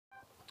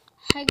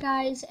Hi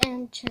guys,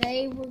 and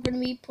today we're going to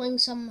be playing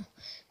some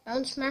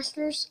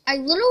BounceMasters. I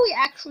literally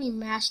actually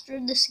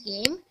mastered this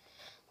game,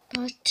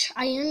 but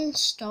I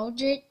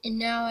uninstalled it and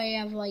now I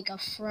have like a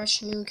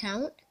fresh new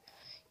account.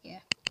 Yeah.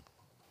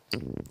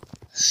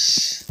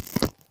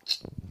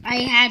 I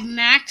had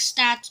max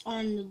stats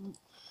on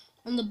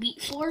the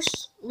beat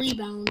force,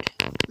 rebound,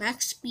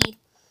 max speed,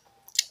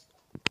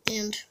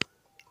 and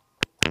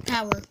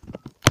power.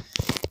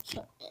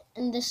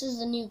 And this is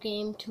the new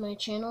game to my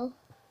channel.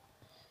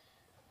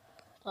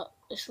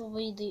 This will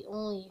be the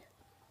only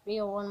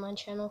video on my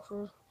channel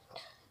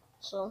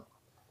so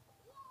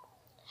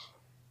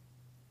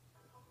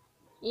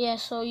yeah,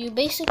 so you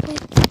basically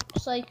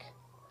just like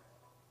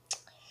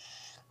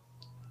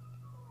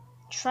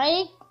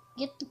try to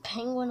get the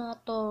penguin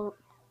at the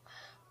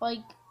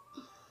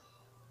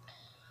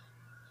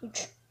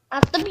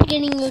at the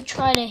beginning. You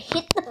try to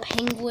hit the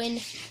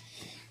penguin,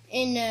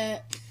 and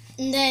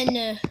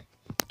then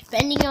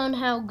depending on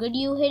how good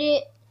you hit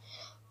it,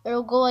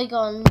 it'll go like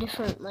on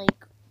different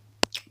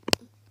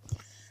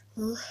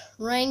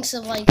ranks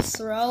of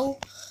throw.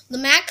 The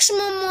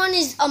maximum one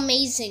is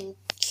amazing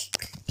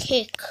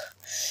kick.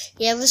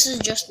 Yeah, this is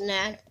just an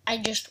ad.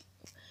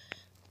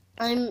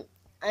 I'm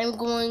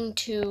going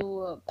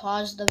to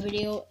pause the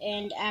video,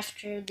 and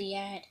after the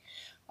ad,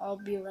 I'll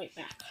be right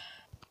back.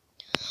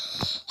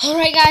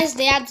 Alright guys,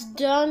 the ad's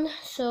done,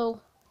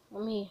 so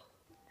let me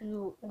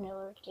do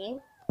another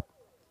game.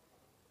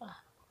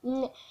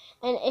 And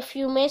if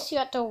you miss, you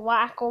have to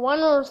whack 1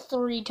 or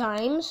 3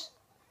 times.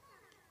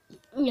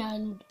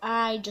 And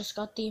I just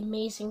got the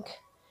amazing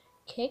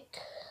kick,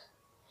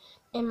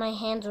 and my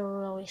hands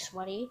are really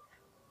sweaty.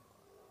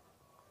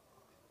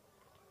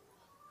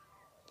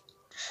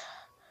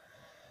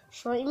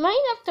 So you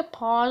might have to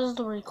pause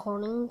the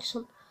recording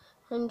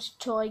sometimes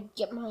to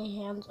get my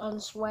hands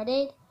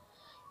unsweated.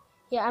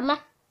 Yeah, I'm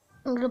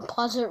gonna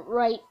pause it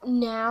right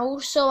now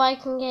so I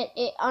can get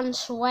it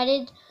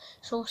unsweated.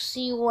 So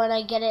see when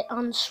I get it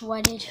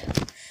unsweated.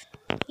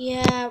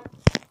 Yeah.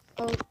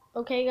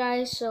 Okay,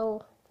 guys.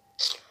 So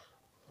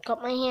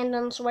got my hand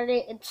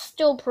unsweated. It's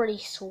still pretty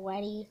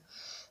sweaty.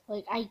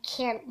 I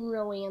can't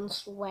really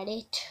unsweat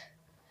it.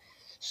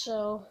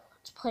 So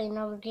let's play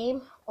another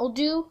game. I'll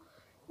do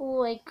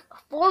 4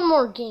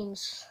 more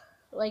games,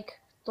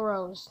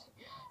 throws.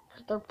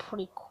 They're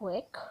pretty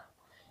quick.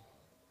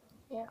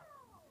 Yeah.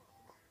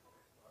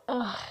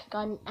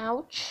 Got an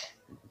ouch.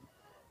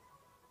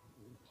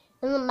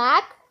 And the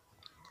max,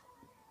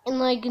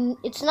 and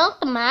it's not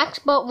the max,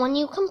 but when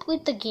you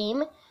complete the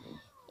game,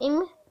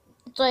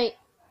 it's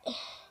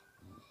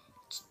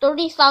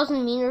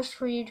 30,000 meters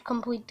for you to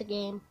complete the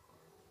game.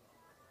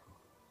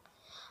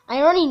 I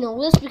already know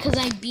this because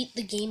I beat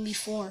the game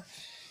before.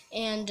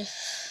 And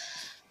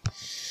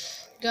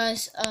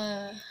guys,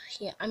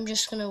 yeah, I'm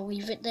just gonna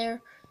leave it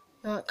there.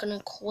 Not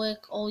gonna click.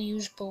 I'll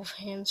use both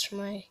hands for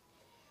my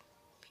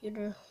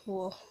computer.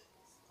 Whoa.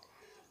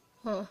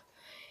 Huh.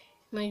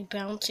 Am I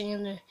bouncing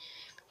and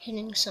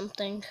hitting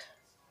something?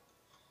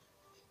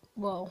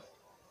 Whoa.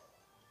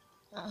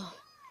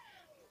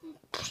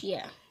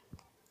 Yeah.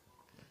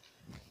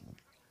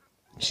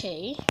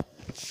 Okay.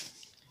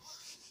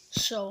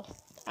 So,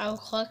 I'll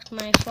collect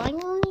my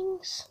flying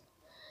earnings.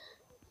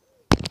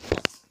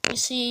 You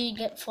see,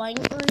 get flying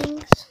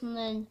earnings, and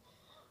then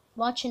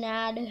watch an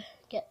ad,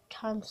 get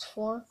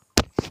 ×4.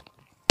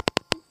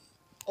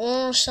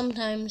 Or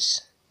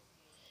sometimes,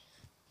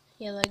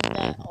 yeah, like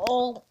that.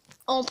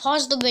 I'll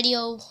pause the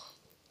video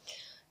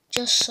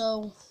just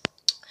so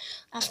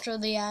after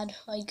the ad,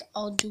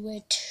 I'll do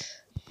it.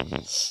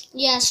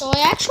 Yeah, so I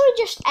actually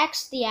just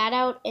X'd the ad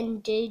out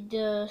and did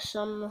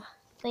some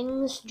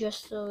things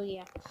just so,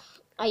 yeah.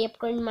 I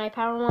upgraded my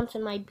power once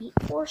and my beat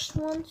force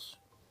once.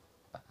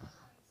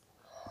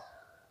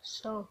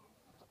 So,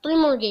 3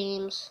 more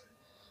games.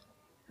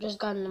 Just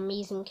got an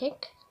amazing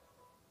kick.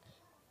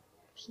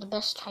 It's the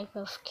best type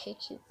of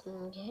kick you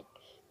can get.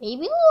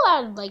 Maybe we'll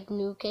add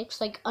new kicks,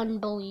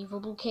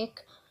 unbelievable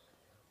kick,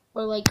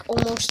 or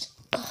almost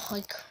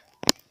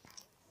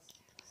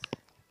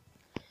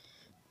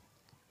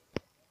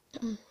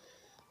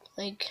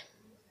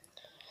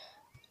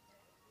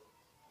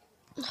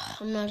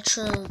I'm not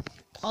sure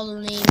other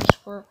names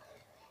for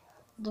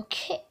the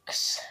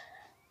kicks.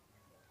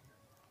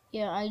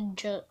 Yeah,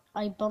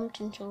 I bumped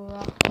into a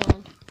rock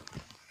one.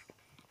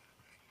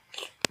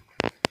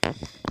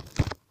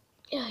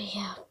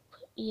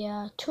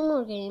 Yeah, 2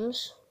 more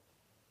games.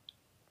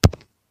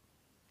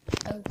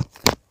 Oh.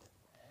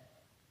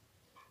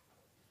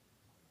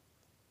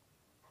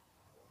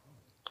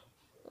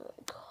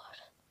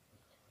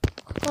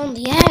 Click on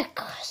the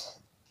X.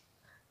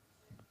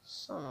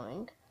 So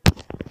annoying.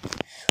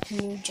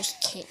 You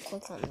just can't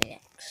click on the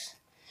X.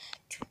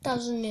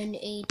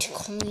 2008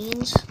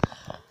 coins.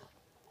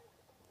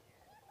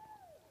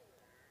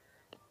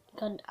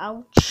 Got an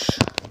ouch.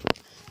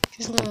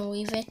 Just gonna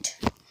leave it.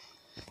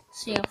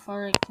 See how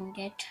far I can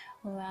get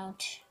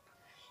without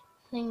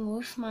thing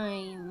with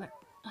my.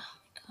 Oh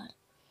my god.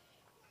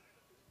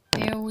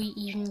 Barely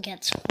even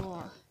gets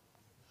 4.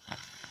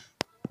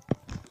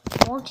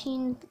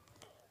 14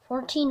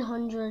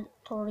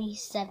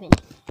 1,437.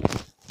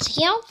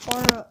 See how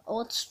far?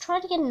 Let's try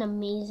to get an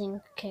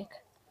amazing kick.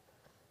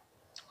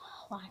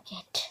 Whack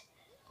it.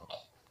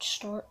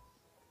 Start.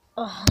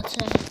 Oh, that's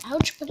it.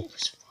 Ouch, but it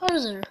was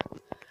farther.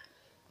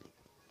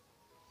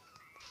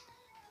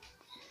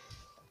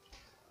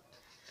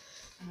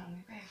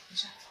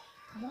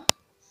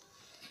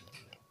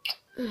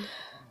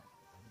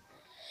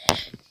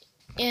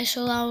 Yeah,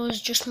 so that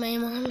was just my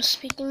mom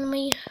speaking to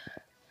me.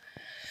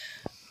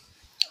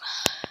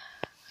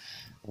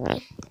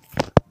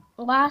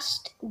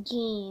 Last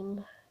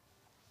game.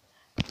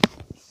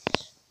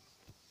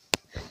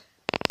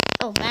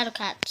 Oh, Battle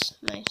Cats.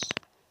 Nice.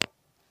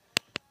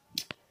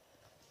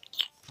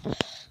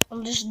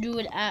 I'll just do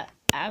it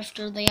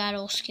after the ad.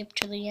 I'll skip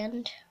to the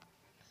end.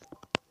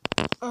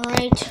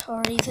 Alright,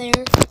 already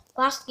there.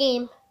 Last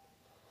game.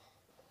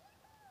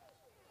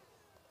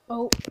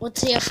 Oh,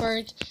 let's see if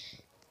I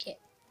get.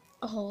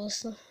 Oh,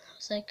 it's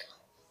like.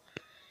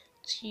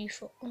 Let's see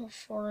if how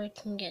far I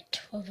can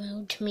get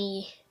without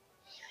me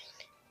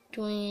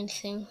doing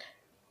anything.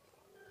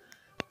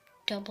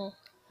 Double.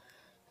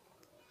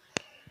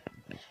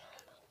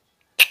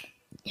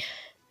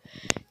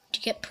 To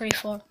get pretty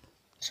far.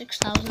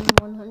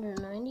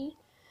 6,190.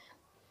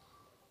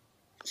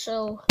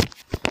 So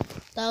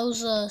that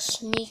was a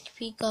sneak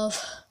peek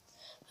of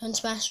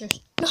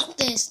BounceMasters. Not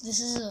this. This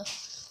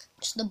is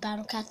just the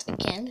Battle Cats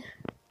again.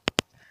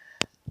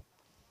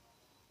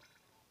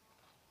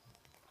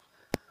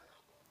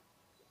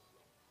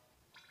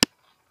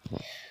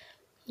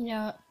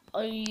 Yeah,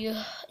 I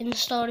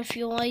installed if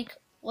you like,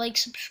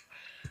 subscribe,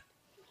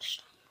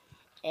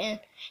 and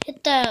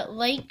hit that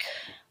like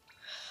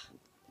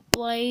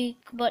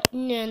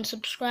button and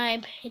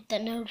subscribe. Hit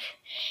that and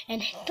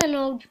hit the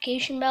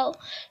notification bell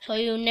so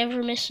you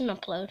never miss an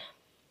upload.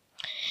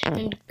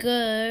 And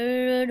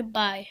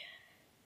goodbye.